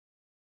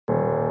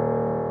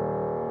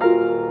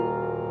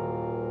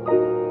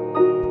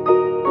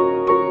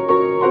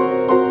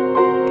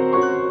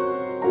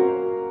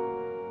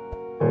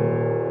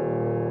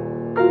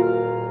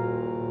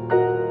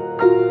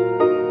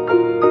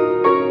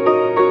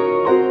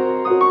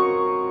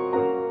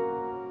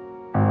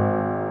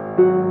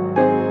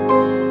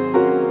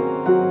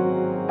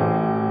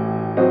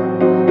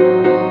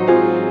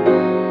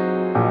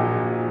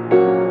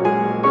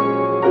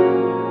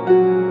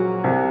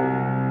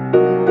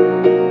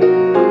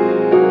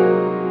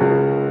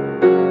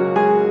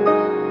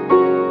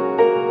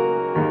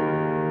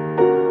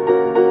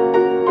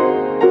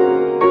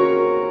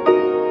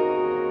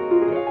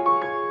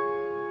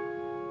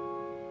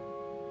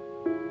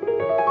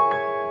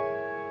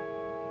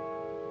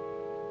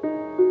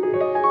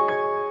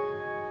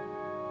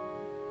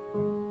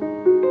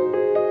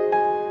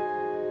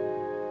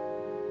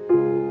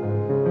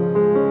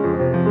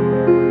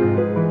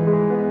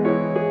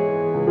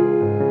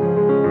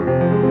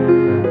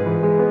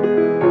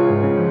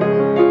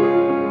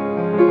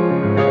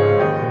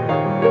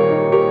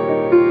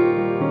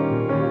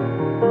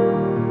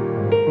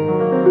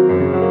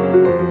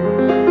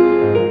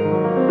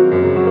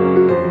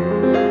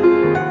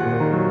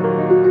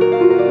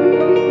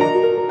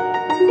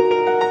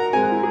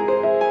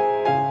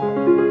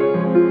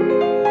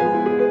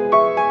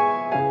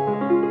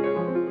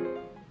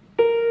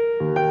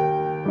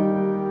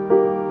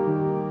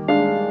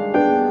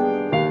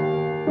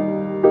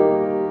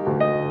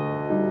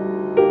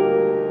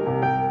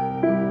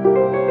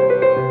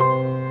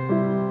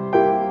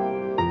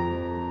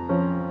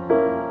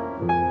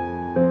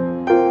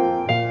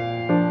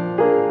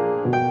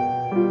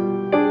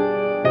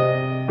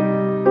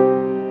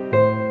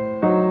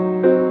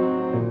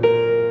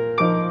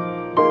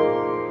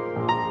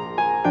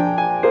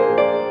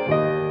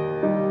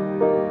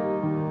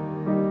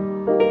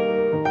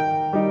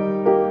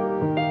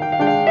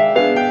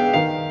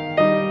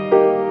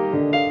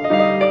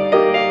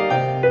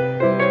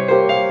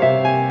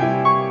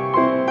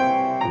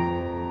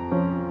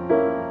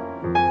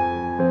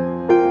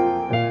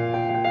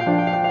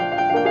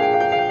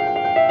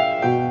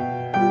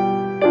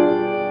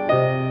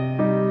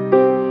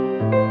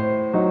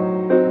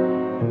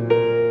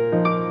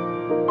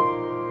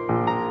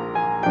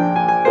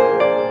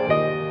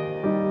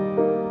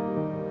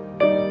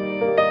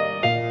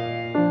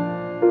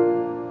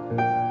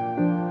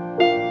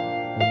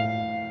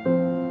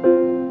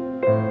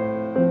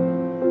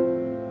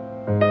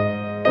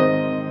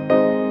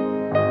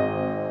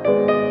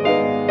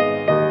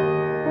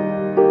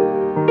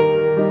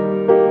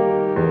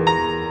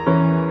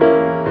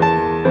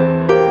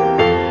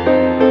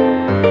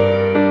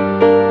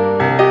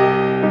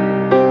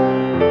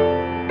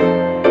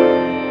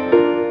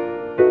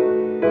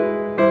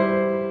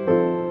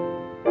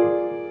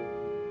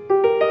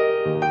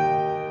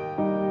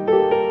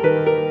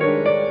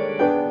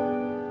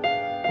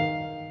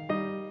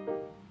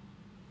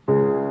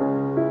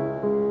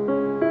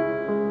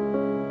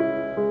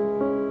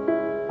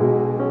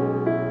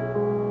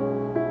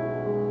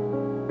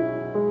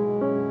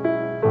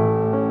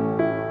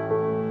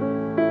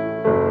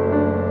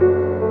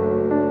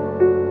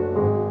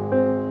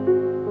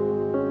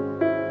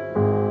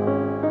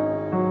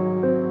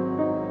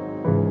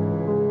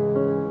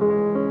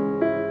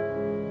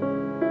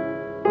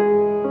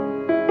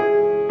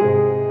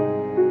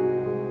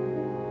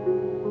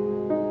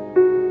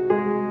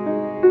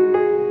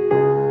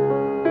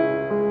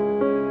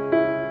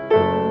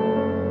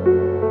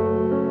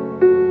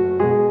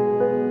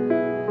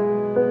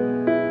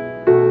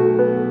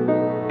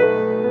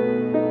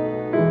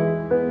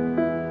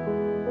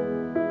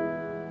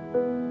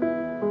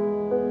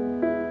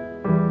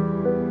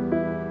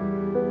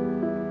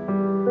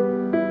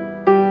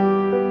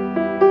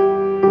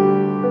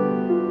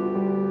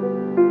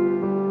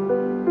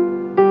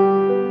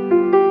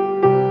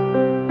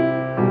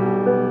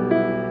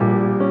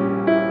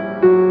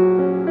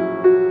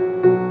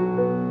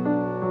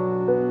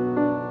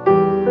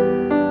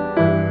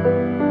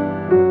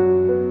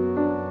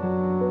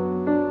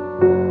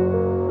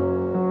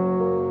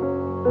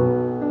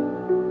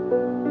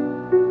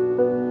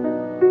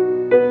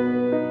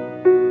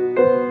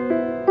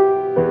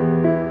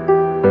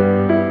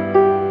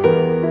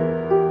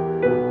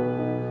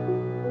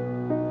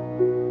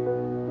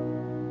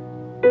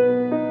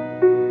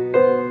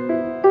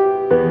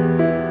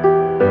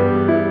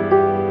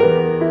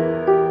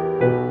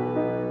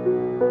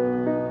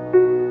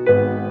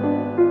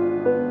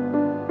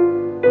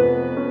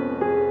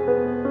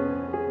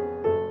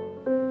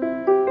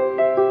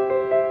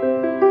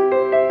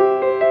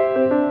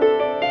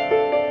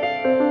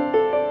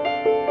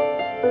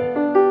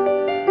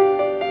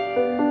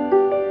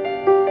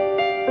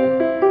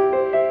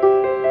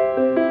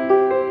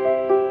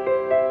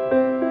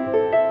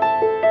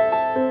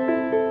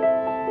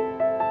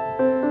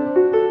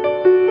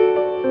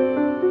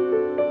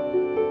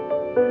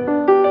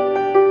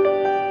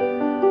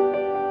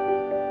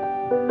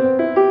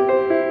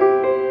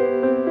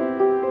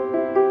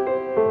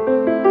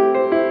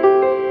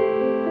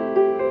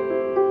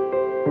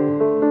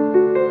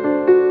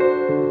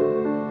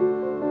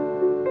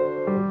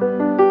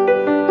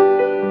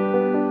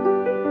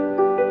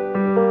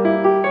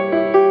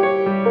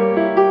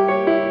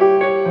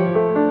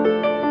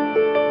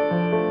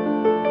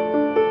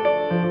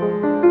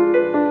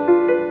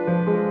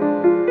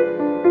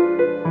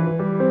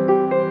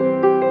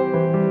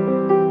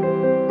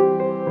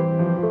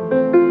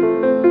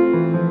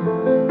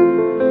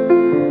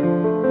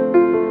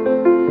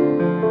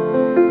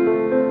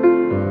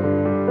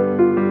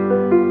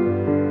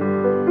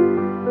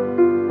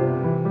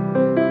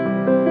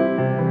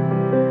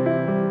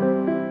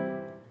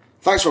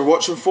Thanks for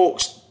watching,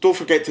 folks. Don't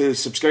forget to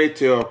subscribe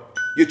to our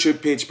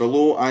YouTube page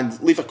below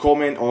and leave a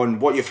comment on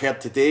what you've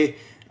heard today,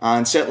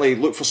 and certainly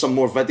look for some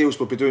more videos.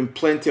 We'll be doing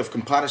plenty of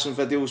comparison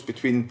videos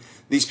between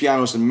these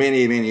pianos and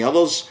many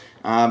others.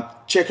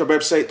 Check our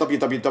website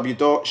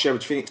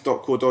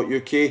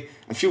www.sherwoodphoenix.co.uk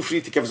and feel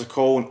free to give us a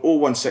call on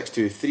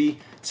 01623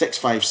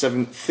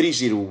 657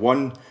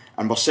 301,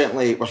 and we're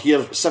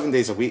here 7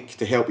 days a week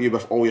to help you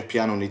with all your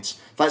piano needs.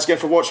 Thanks again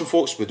for watching,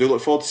 folks. We do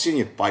look forward to seeing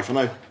you. Bye for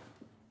now.